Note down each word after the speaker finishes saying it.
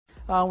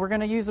We're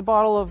going to use a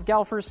bottle of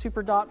Galfer's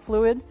Super Dot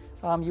fluid.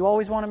 You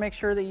always want to make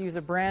sure that you use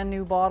a brand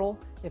new bottle.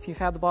 If you've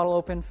had the bottle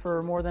open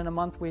for more than a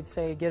month, we'd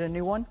say get a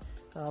new one.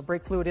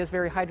 Brake fluid is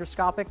very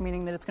hygroscopic,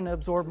 meaning that it's going to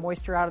absorb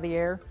moisture out of the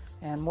air,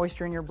 and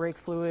moisture in your brake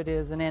fluid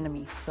is an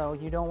enemy, so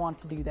you don't want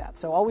to do that.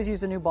 So always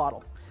use a new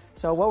bottle.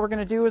 So what we're going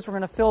to do is we're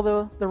going to fill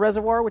the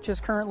reservoir, which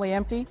is currently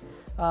empty,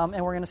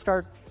 and we're going to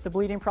start the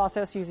bleeding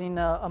process using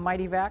a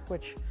Mighty Vac,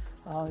 which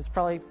is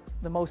probably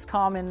the most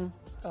common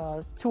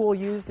tool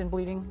used in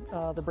bleeding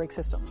the brake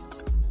system.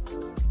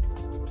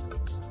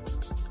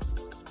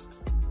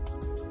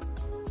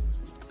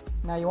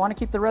 Now you want to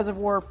keep the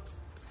reservoir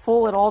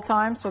full at all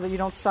times so that you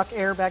don't suck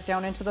air back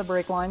down into the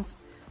brake lines.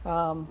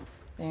 Yeah,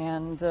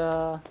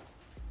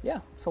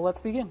 so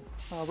let's begin.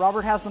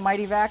 Robert has the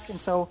Mighty Vac, and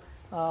so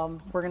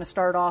we're going to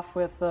start off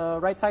with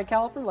right side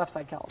caliper, left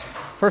side caliper.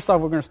 First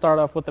off, we're going to start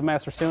off with the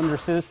master cylinder.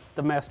 Since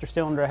the master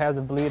cylinder has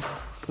a bleed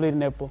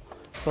nipple,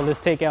 so let's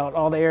take out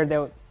all the air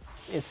that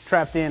is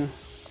trapped in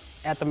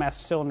at the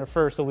master cylinder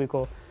first, so we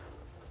can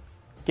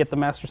get the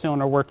master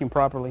cylinder working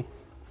properly.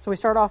 So we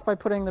start off by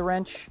putting the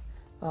wrench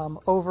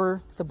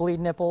over the bleed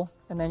nipple,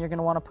 and then you're going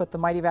to want to put the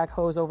Mighty Vac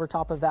hose over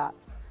top of that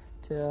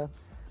to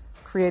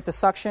create the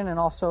suction and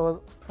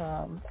also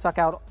suck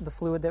out the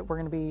fluid that we're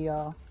going to be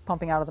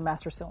pumping out of the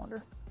master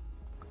cylinder.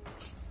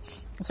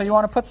 And so you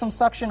want to put some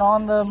suction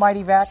on the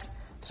Mighty Vac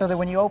so that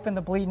when you open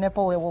the bleed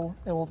nipple,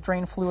 it will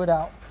drain fluid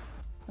out.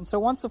 And so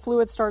once the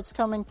fluid starts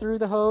coming through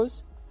the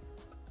hose,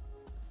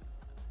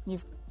 you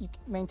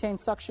maintain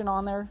suction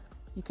on there,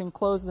 you can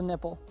close the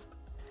nipple.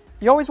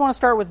 You always want to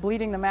start with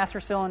bleeding the master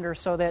cylinder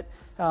so that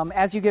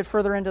as you get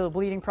further into the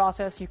bleeding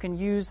process, you can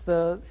use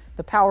the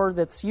power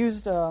that's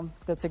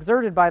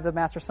exerted by the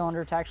master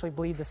cylinder to actually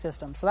bleed the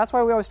system. So that's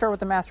why we always start with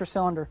the master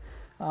cylinder.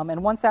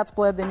 And once that's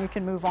bled, then you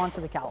can move on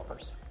to the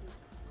calipers.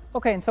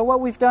 Okay, and so what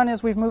we've done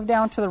is we've moved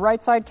down to the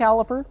right side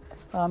caliper.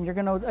 You're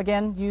going to,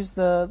 again, use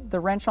the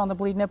wrench on the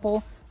bleed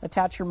nipple,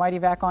 attach your Mighty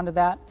Vac onto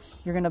that.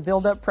 You're going to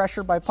build up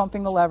pressure by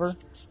pumping the lever,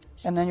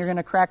 and then you're going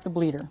to crack the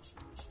bleeder.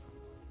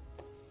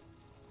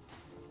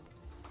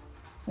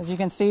 As you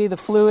can see, the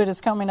fluid is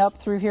coming up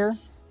through here,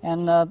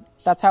 and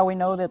that's how we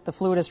know that the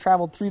fluid has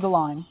traveled through the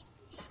line.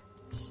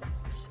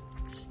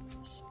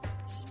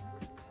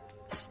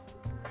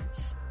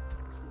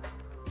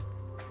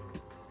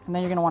 And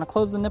then you're going to want to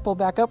close the nipple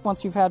back up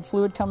once you've had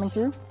fluid coming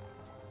through.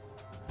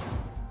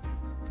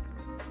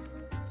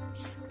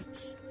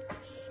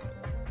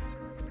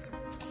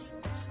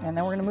 And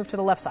then we're going to move to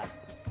the left side.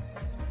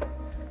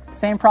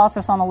 Same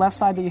process on the left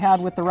side that you had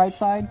with the right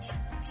side.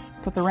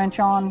 Put the wrench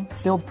on,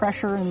 build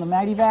pressure in the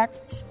Mighty Vac,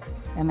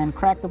 and then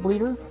crack the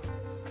bleeder.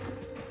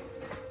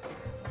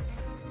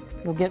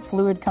 You'll get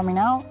fluid coming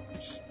out.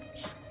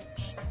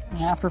 And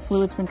after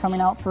fluid's been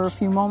coming out for a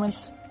few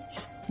moments,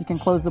 you can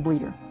close the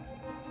bleeder.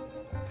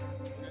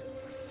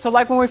 So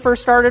like when we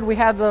first started, we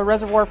had the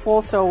reservoir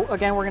full, so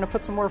again, we're going to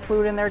put some more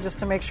fluid in there just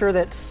to make sure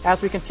that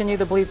as we continue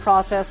the bleed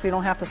process, we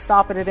don't have to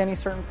stop it at any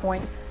certain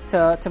point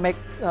to make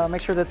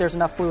sure that there's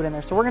enough fluid in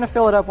there. So we're going to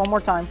fill it up one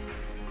more time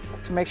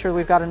to make sure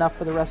we've got enough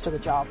for the rest of the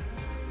job.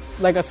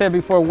 Like I said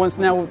before, once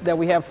now that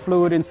we have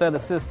fluid inside the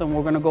system,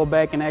 we're going to go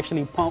back and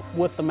actually pump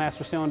with the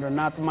master cylinder,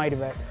 not the Mighty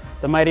Vac.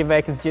 The Mighty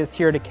Vac is just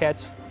here to catch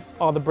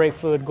all the brake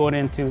fluid going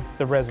into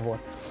the reservoir.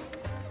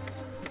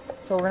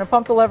 So we're going to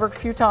pump the lever a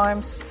few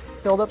times,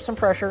 build up some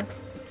pressure,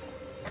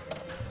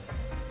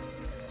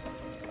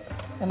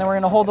 and then we're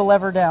going to hold the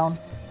lever down.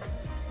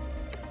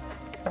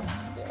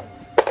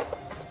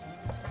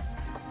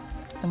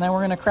 And then we're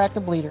going to crack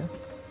the bleeder.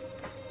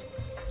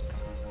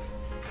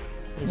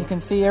 You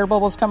can see air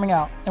bubbles coming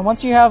out. And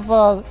once you have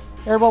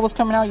air bubbles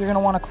coming out, you're going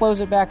to want to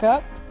close it back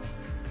up.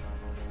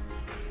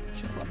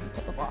 Should let me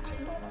put the box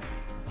in.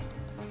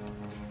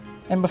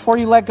 And before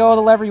you let go of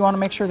the lever, you want to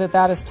make sure that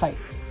that is tight.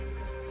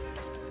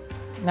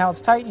 Now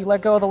it's tight, you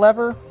let go of the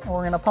lever, and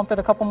we're going to pump it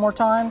a couple more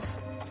times.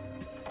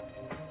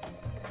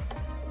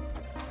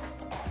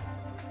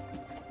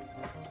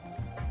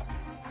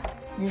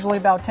 Usually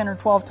about 10 or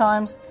 12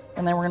 times.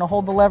 And then we're going to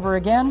hold the lever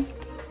again,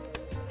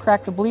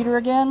 crack the bleeder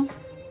again.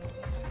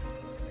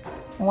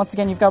 And once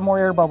again, you've got more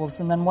air bubbles.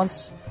 And then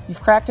once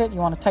you've cracked it, you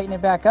want to tighten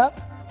it back up.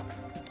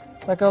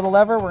 Let go of the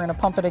lever. We're going to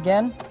pump it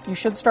again. You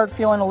should start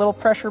feeling a little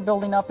pressure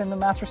building up in the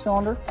master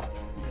cylinder.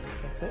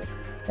 That's it.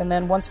 And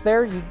then once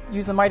there, you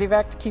use the Mighty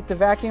Vac to keep the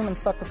vacuum and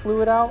suck the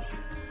fluid out.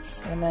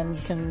 And then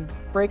you can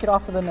break it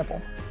off of the nipple.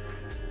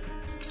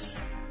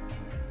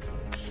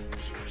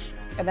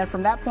 And then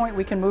from that point,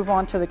 we can move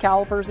on to the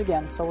calipers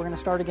again. So we're going to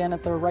start again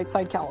at the right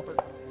side caliper.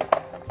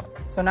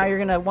 So now you're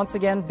going to, once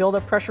again, build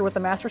up pressure with the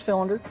master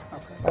cylinder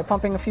by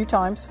pumping a few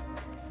times.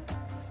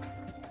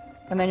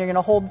 And then you're going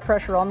to hold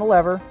pressure on the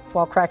lever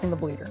while cracking the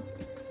bleeder.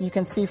 You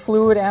can see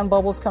fluid and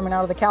bubbles coming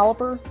out of the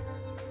caliper.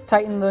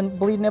 Tighten the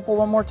bleed nipple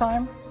one more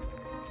time.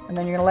 And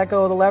then you're going to let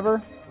go of the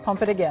lever,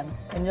 pump it again.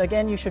 And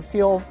again, you should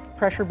feel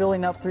pressure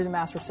building up through the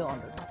master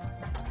cylinder.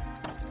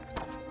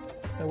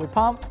 So we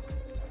pump.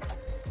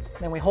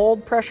 Then we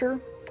hold pressure,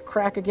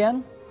 crack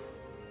again,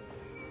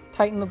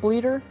 tighten the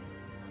bleeder,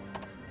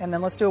 and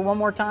then let's do it one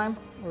more time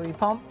where you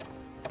pump,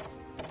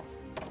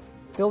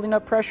 building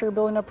up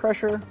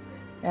pressure,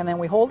 and then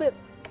we hold it,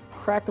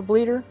 crack the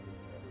bleeder,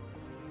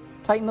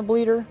 tighten the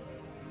bleeder,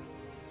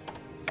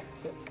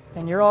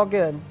 and you're all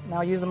good. Now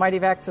use the Mighty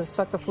Vac to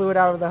suck the fluid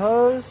out of the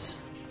hose.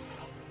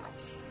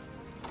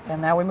 And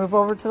now we move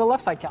over to the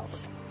left side caliper.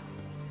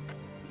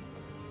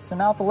 So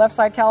now with the left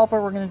side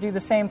caliper, we're going to do the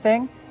same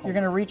thing. You're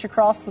going to reach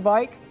across the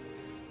bike.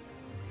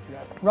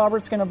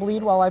 Robert's going to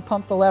bleed while I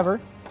pump the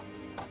lever.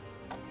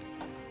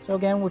 So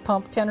again, we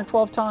pump 10 or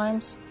 12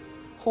 times,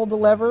 hold the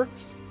lever.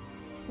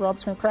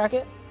 Robert's going to crack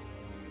it.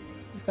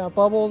 You've got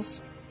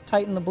bubbles,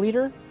 tighten the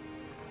bleeder.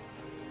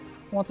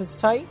 Once it's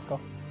tight,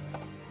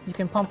 you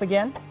can pump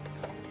again.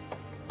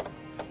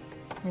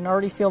 You can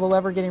already feel the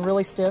lever getting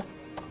really stiff.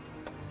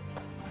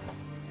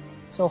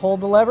 So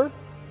hold the lever,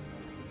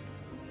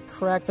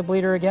 crack the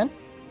bleeder again,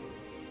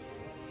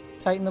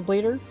 tighten the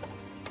bleeder,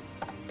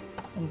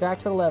 and back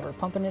to the lever,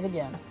 pumping it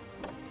again.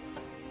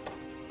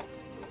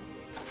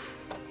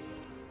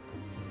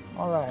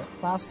 All right,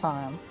 last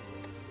time.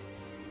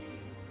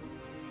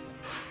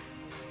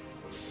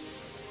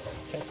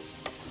 Okay.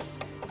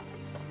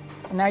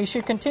 And now you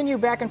should continue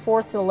back and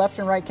forth to the left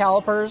and right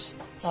calipers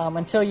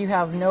until you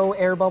have no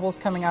air bubbles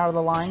coming out of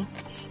the line.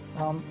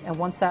 And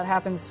once that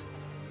happens,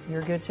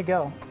 you're good to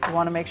go. You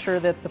want to make sure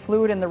that the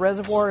fluid in the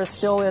reservoir is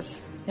still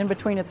in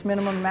between its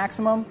minimum and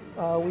maximum.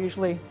 We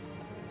usually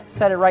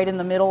set it right in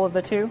the middle of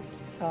the two.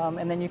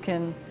 And then you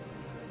can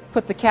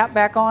put the cap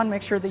back on,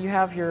 make sure that you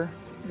have your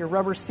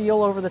rubber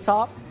seal over the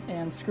top,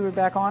 and screw it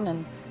back on,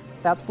 and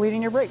that's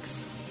bleeding your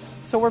brakes.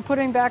 So we're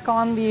putting back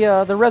on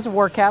the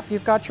reservoir cap.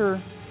 You've got your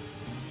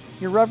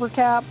rubber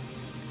cap,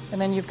 and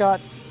then you've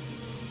got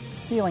the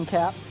sealing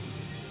cap.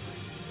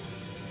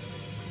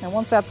 And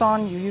once that's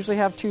on, you usually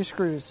have 2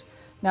 screws.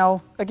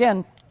 Now,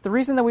 again, the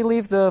reason that we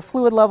leave the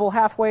fluid level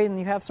halfway and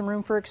you have some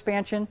room for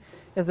expansion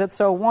is that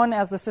so, one,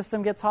 as the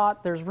system gets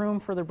hot, there's room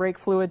for the brake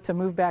fluid to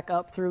move back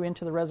up through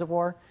into the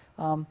reservoir,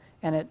 and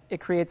it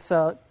creates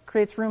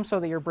room so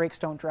that your brakes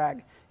don't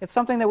drag. It's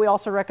something that we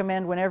also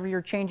recommend whenever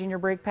you're changing your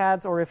brake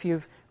pads, or if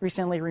you've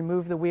recently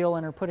removed the wheel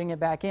and are putting it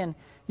back in.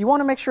 You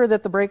want to make sure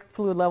that the brake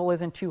fluid level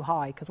isn't too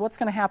high, because what's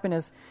going to happen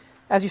is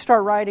as you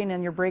start riding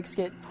and your brakes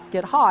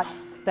get hot,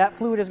 that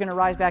fluid is going to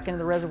rise back into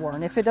the reservoir.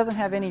 And if it doesn't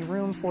have any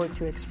room for it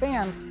to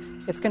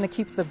expand, it's going to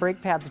keep the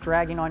brake pads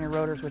dragging on your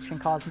rotors, which can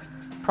cause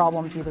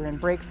problems either in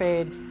brake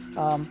fade,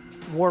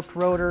 warped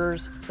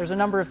rotors. There's a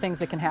number of things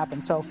that can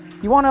happen. So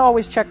you want to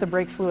always check the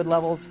brake fluid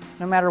levels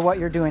no matter what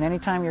you're doing.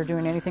 Anytime you're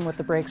doing anything with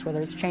the brakes, whether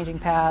it's changing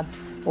pads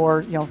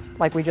or,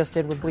 like we just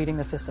did with bleeding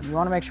the system, you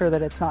want to make sure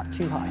that it's not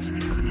too high.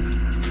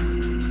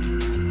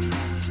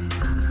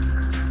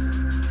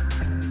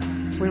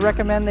 We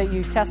recommend that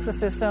you test the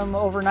system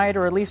overnight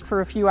or at least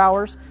for a few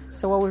hours.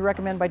 So what we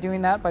recommend by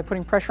doing that, by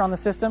putting pressure on the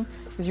system,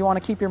 is you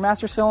want to keep your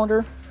master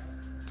cylinder,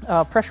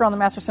 pressure on the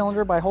master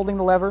cylinder by holding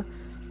the lever,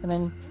 and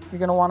then you're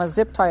going to want to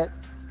zip tie it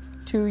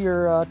to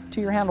your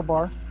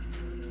handlebar.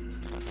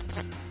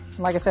 And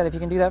like I said, if you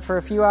can do that for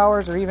a few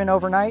hours or even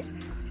overnight,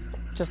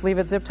 just leave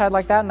it zip tied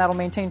like that, and that'll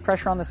maintain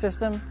pressure on the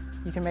system.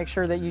 You can make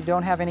sure that you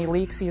don't have any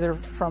leaks either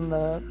from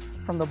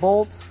the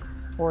bolts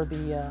or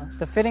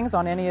the fittings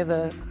on any of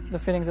the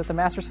fittings at the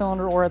master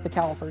cylinder or at the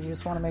caliper. You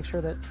just want to make sure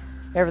that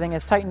everything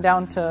is tightened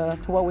down to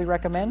what we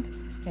recommend,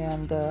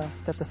 and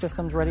that the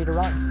system's ready to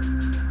run.